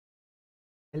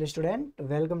Hello student,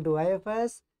 welcome to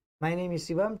IFAS. My name is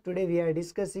Shivam. Today we are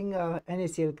discussing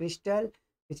NaCl crystal,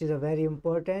 which is a very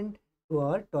important to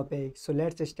our topic. So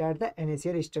let's start the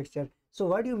NaCl structure. So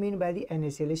what do you mean by the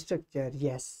NaCl structure?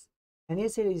 Yes,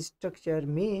 NaCl structure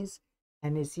means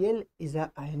NaCl is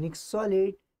a ionic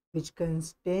solid which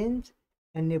contains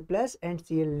Na plus and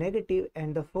Cl negative,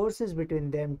 and the forces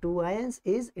between them two ions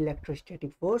is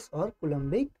electrostatic force or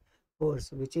Coulombic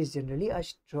force, which is generally a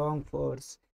strong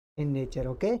force in nature.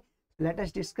 Okay, let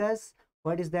us discuss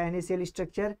what is the NaCl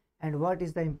structure and what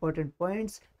is the important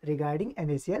points regarding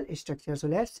NaCl structure. So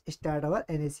let's start our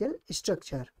NaCl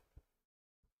structure.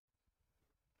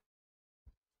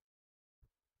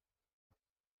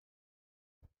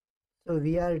 So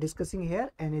we are discussing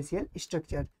here NaCl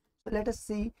structure. So let us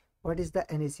see what is the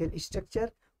NaCl structure.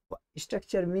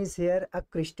 Structure means here a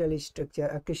crystal structure.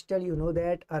 A crystal, you know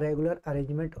that a regular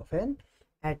arrangement of an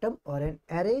atom or an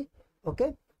array.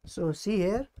 Okay, so see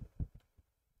here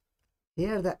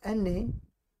the Na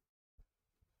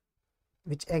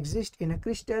which exist in a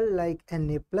crystal like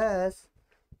Na plus,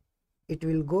 it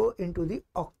will go into the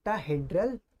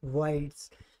octahedral voids.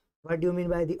 What do you mean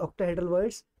by the octahedral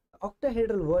voids?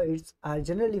 Octahedral voids are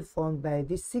generally formed by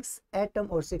the 6 atom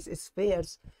or 6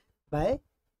 spheres by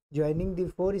joining the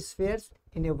 4 spheres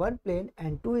in a one plane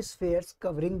and 2 spheres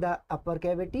covering the upper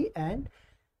cavity and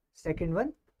second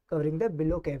one covering the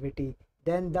below cavity.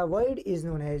 Then the void is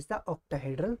known as the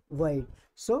octahedral void.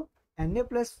 So Na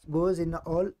plus goes in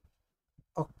all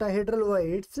octahedral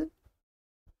voids,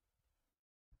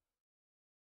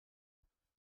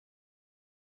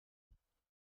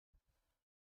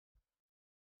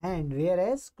 and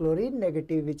whereas chlorine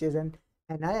negative, which is an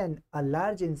anion a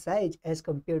large in size as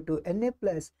compared to Na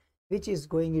plus, which is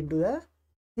going into the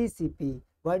CCP.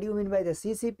 What do you mean by the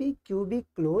CCP? Cubic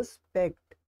close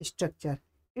packed structure.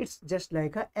 It's just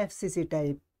like a FCC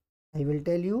type. I will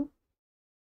tell you.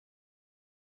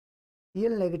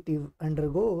 Cl negative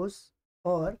undergoes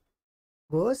or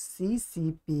goes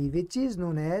CCP, which is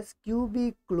known as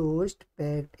cubic closed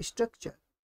packed structure.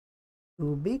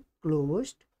 Cubic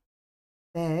closed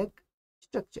packed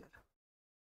structure.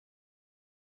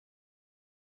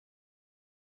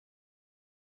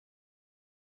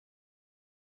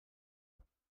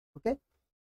 Okay,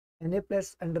 Na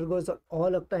plus undergoes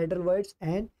all octahedral voids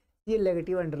and Cl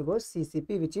negative undergoes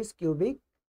CCP, which is cubic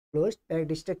closed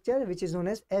packed structure, which is known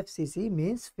as FCC,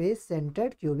 means face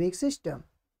centered cubic system.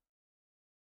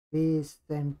 Face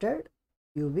centered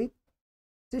cubic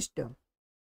system.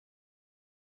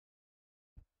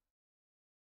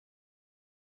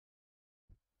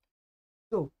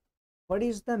 So what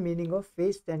is the meaning of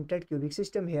face centered cubic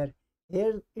system here?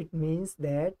 Here it means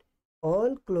that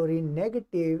all chlorine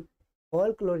negative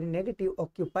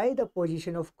occupy the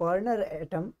position of corner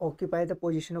atom, occupy the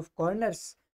position of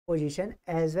corners position,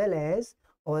 as well as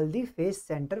all the face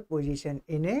center position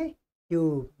in a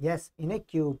cube. Yes, in a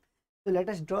cube. So let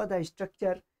us draw the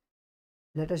structure.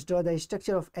 Let us draw the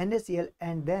structure of NaCl,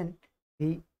 and then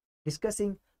we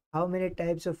discussing how many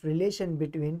types of relation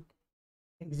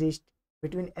exist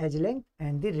between edge length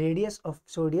and the radius of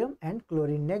sodium and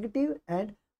chlorine negative,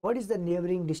 and what is the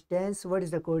neighboring distance, what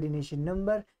is the coordination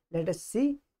number. Let us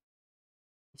see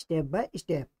step by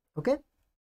step. Okay,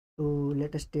 so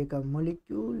let us take a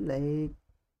molecule like,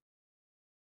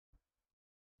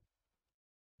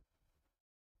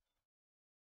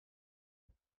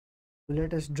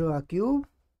 let us draw a cube.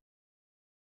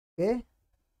 Okay,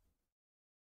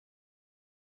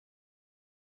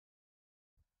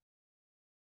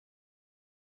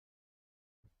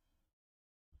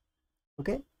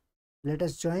 okay, let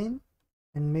us join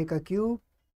and make a cube.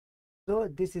 So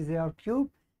this is our cube,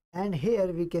 and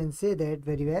here we can say that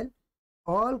very well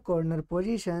all corner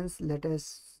positions, let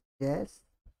us, yes,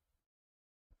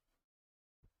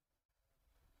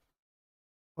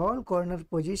 all corner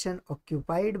position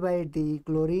occupied by the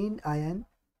chlorine ion,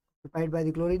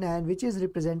 which is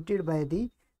represented by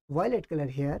the violet color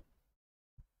here.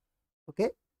 Okay,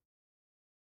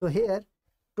 so here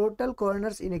total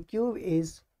corners in a cube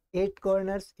is 8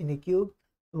 corners in a cube.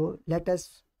 So let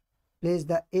us place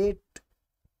the 8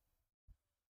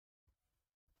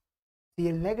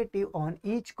 Cl negative on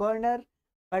each corner,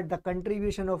 but the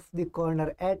contribution of the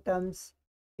corner atoms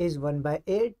is 1 by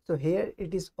 8. So here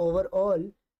it is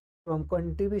overall, from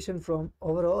contribution from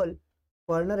overall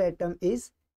corner atom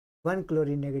is 1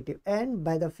 chlorine negative, and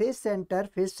by the face center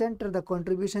the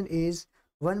contribution is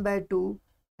 1 by 2,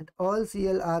 and all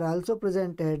Cl are also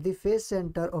present at the face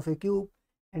center of a cube,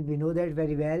 and we know that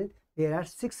very well there are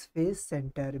 6 face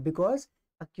center because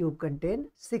a cube contains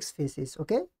 6 faces.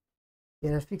 Okay,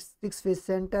 there are 6 face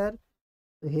center.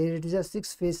 So here it is a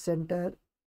 6 face center.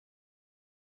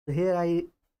 So here I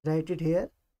write it here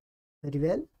very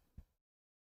well.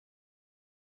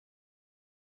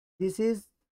 This is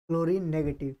chlorine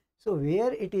negative. So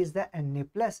where it is the Na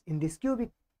plus in this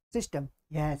cubic system?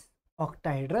 Yes,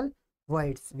 octahedral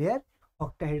voids. Where?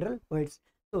 Octahedral voids.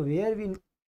 So where we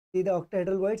see the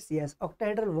octahedral voids? Yes,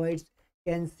 octahedral voids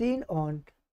can seen on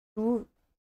two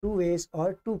ways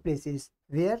or two places.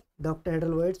 Where the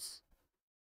octahedral voids?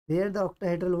 Where the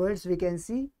octahedral voids we can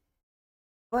see?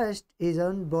 First is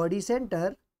on body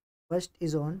center. First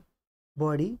is on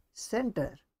body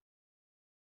center.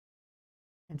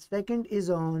 And second is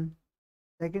on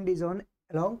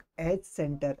along edge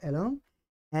center,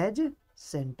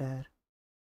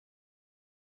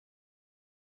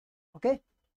 okay.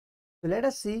 So let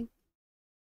us see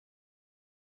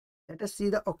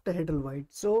the octahedral void.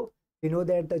 So we know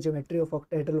that the geometry of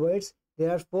octahedral voids,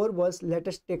 there are four balls. Let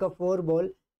us take a four ball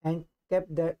and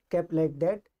kept like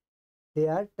that. They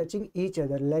are touching each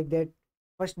other like that.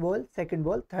 First ball, second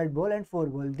ball, third ball, and fourth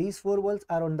ball. These four balls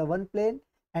are on the one plane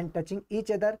and touching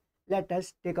each other. Let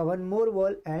us take a one more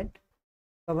ball and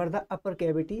cover the upper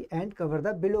cavity and cover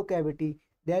the below cavity.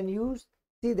 Then you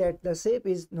see that the shape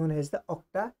is known as the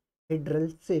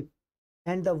octahedral shape.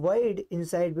 And the void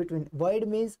inside between, void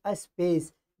means a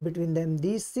space between them,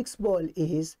 these six balls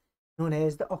is known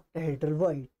as the octahedral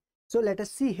void. So let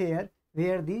us see here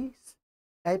where these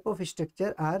type of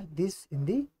structure are this in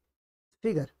the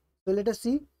figure. So let us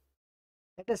see.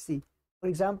 For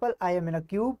example, I am in a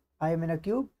cube.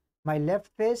 My left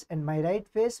face and my right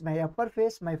face, my upper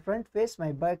face, my front face,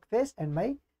 my back face, and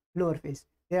my lower face.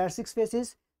 There are six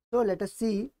faces. So let us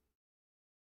see.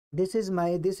 This is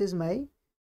my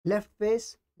left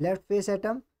face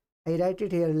atom. I write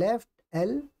it here left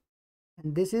L,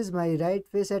 and this is my right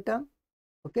face atom.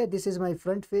 Okay, this is my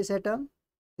front face atom.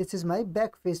 This is my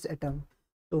back face atom.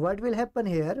 So what will happen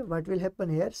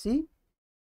here? See,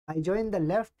 I join the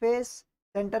left face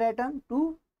center atom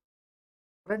to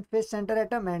front face center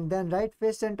atom, and then right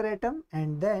face center atom,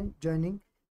 and then joining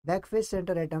back face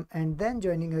center atom, and then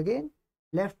joining again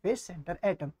left face center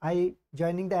atom. I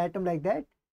joining the atom like that.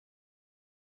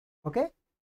 Okay,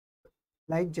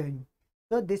 like joining.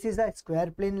 So this is a square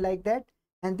plane like that,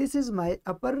 and this is my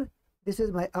upper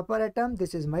atom,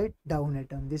 this is my down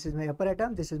atom, this is my upper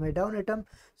atom, this is my down atom.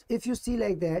 So if you see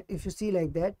like that,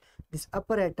 this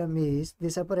upper atom is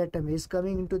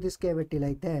coming into this cavity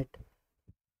like that,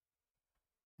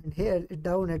 and here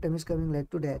down atom is coming like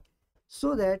to that.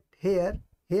 So that here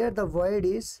the void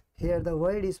is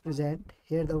present,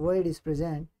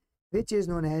 which is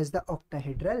known as the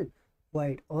octahedral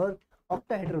void, or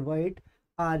octahedral void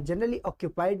are generally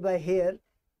occupied by here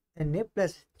Na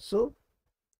plus. So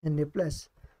Na plus.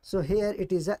 So here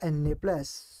it is a Na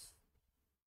plus.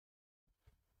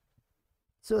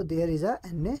 So there is a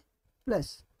Na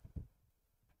plus.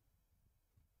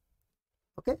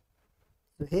 Okay.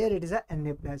 So here it is a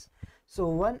Na plus. So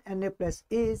one Na plus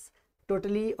is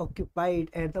totally occupied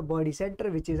at the body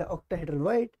center, which is a octahedral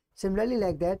void. Similarly,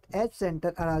 like that, edge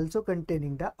center are also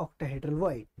containing the octahedral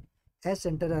void.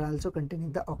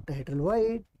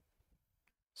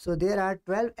 So there are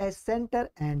 12 edge center,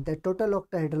 and the total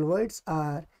octahedral voids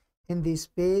are in this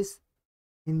space,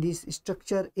 in this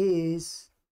structure is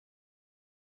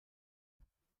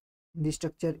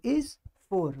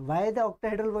 4. Why the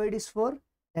octahedral void is 4?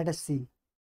 Let us see.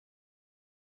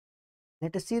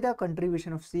 The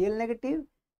contribution of Cl negative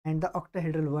and the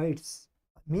octahedral voids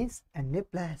means Na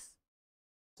plus.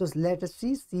 So let us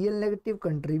see. Cl negative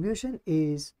contribution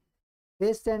is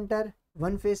phase center.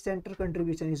 One phase center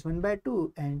contribution is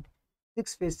 1/2 and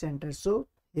 6 phase center. So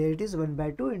here it is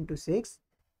 1/2 into 6,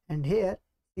 and here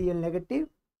Cl negative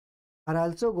are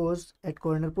also goes at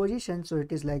corner position. So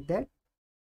it is like that.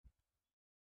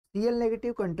 Cl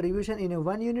negative contribution in a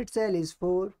 1 unit cell is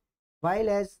 4, while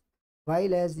as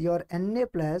your Na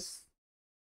plus,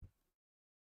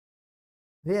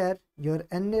 where your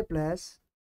Na plus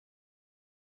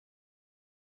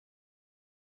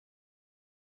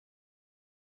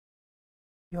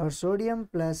your sodium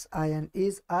plus ion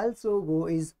is also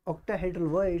is octahedral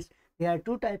voids. There are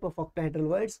two type of octahedral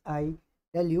voids, I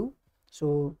tell you.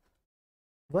 So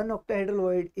one octahedral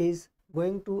void is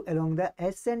going to along the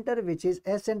S center, which is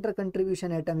S center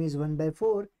contribution atom is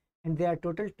 1/4, and there are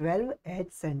total 12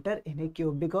 edge center in a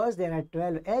cube, because there are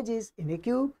 12 edges in a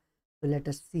cube. So let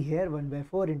us see here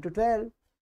 1/4 into 12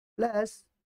 plus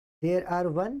there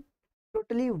are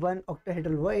totally one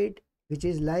octahedral void which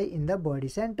is lie in the body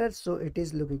center. So it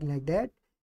is looking like that.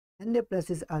 Na plus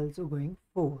is also going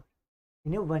 4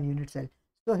 in a 1 unit cell.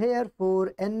 So here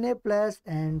for Na plus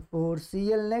and for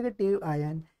Cl negative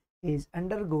ion is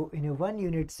undergo in a 1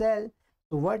 unit cell.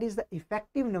 So what is the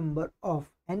effective number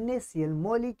of NaCl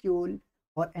molecule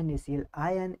or NaCl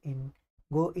ion in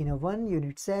a 1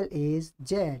 unit cell is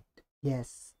Z.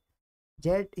 Yes,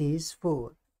 Z is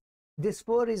 4. This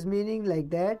 4 is meaning like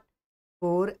that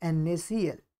 4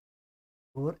 NaCl.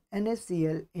 4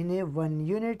 NaCl in a 1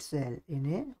 unit cell, in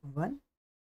a 1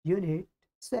 unit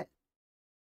cell.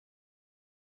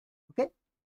 Okay,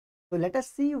 so let us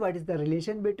see what is the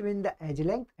relation between the edge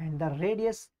length and the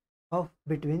radius of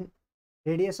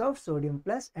sodium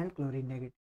plus and chlorine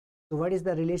negative. So what is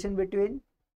the relation between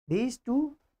these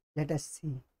two? Let us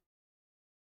see.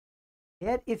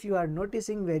 Here if you are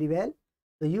noticing very well,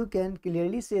 so you can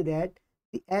clearly say that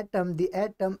the atom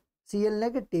Cl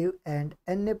negative and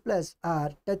Na plus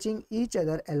are touching each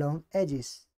other along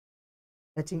edges.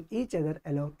 And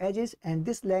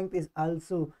this length is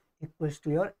also equals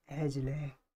to your edge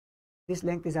length. This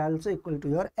length is also equal to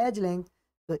your edge length.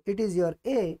 So it is your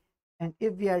A, and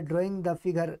if we are drawing the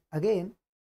figure again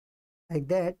like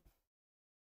that,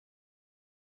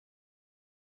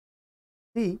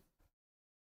 see,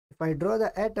 if I draw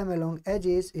the atom along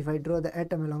edges,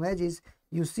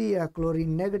 you see a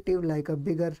chlorine negative like a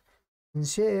bigger in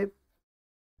shape.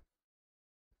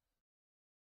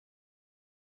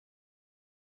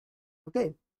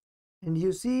 Okay, and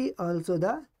you see also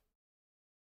the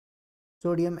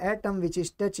sodium atom which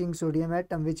is touching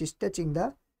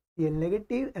the Cl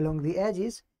negative along the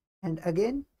edges, and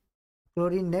again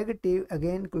chlorine negative,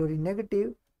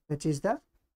 touches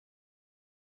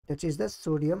the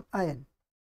sodium ion.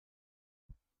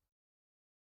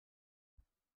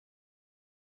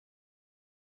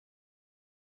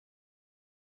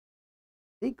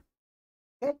 Okay,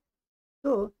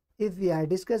 so if we are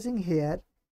discussing here,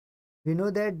 we know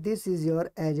that this is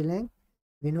your edge length,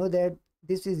 and we know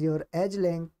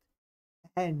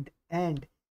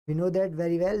that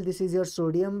very well this is your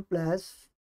sodium plus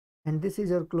and this is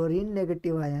your chlorine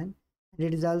negative ion, and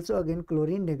it is also again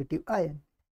chlorine negative ion.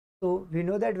 So we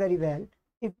know that very well.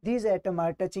 If these atoms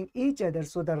are touching each other,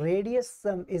 so the radius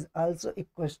sum is also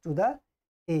equals to the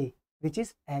A, which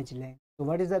is edge length. So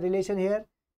what is the relation here?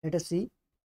 Let us see.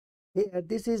 Here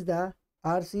this is the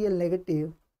RCl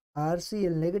negative,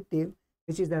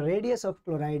 which is the radius of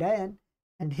chloride ion,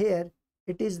 and here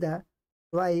it is the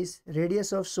twice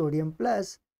radius of sodium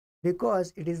plus,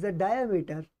 because it is the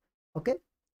diameter. Okay,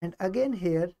 and again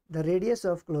here the radius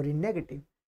of chlorine negative.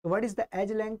 So what is the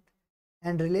edge length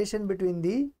and relation between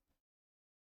the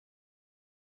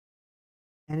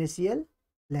NaCl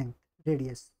length,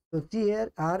 radius? So see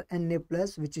here RNA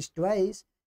plus, which is twice,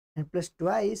 and plus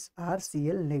twice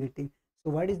RCl negative.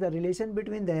 So what is the relation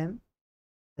between them?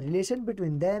 The relation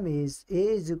between them is A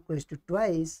is equals to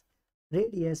twice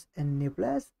radius Na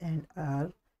plus and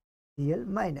RCl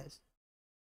minus.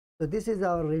 So this is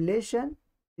our relation.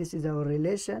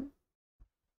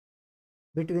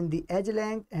 Between the edge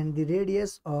length and the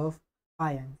radius of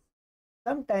ions.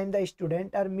 Sometimes the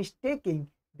students are mistaking.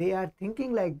 They are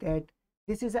thinking like that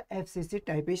this is a FCC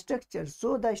type structure.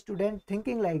 So the student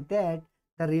thinking like that,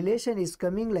 the relation is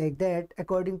coming like that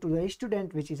according to the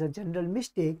student, which is a general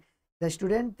mistake. The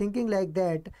student thinking like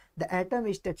that the atom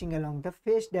is touching along the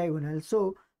face diagonal,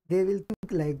 so they will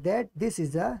think like that this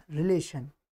is a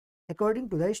relation. According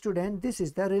to the student, this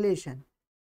is the relation.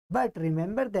 But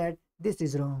remember that this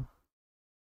is wrong.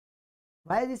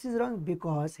 Why this is wrong?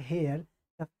 Because here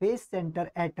the face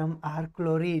center atom are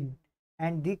chlorine,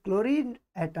 and the chlorine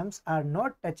atoms are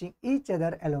not touching each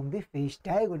other along the face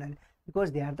diagonal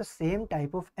because they are the same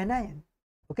type of anion.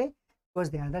 Okay,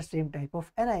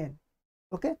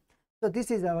 okay, so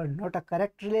this is our not a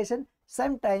correct relation.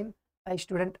 Sometimes a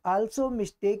student also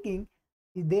mistaking,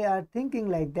 they are thinking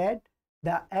like that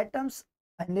the atoms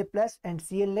Na plus and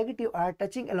Cl negative are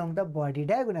touching along the body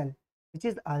diagonal, which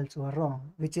is also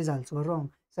wrong.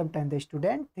 Sometimes the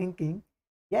student thinking,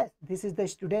 yes, this is the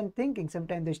student thinking.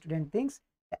 Sometimes the student thinks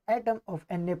the atom of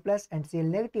Na plus and Cl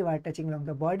negative are touching along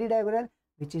the body diagonal,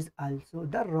 which is also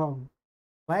the wrong.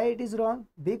 Why it is wrong?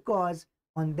 Because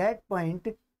on that point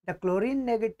the chlorine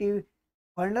negative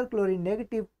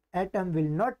atom will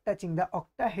not touching the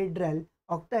octahedral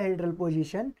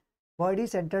position, body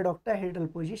centered octahedral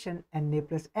position Na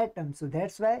plus atom. So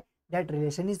that's why that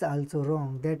relation is also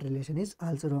wrong.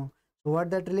 So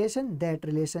what that relation? That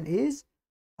relation is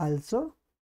also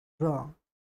wrong.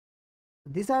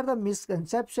 These are the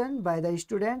misconception by the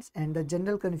students and the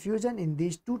general confusion in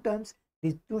these two terms.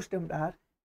 These two terms are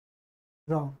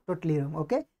wrong, totally wrong.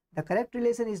 Okay, the correct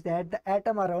relation is that the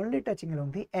atom are only touching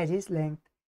along the edge length,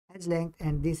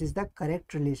 and this is the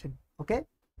correct relation. Okay.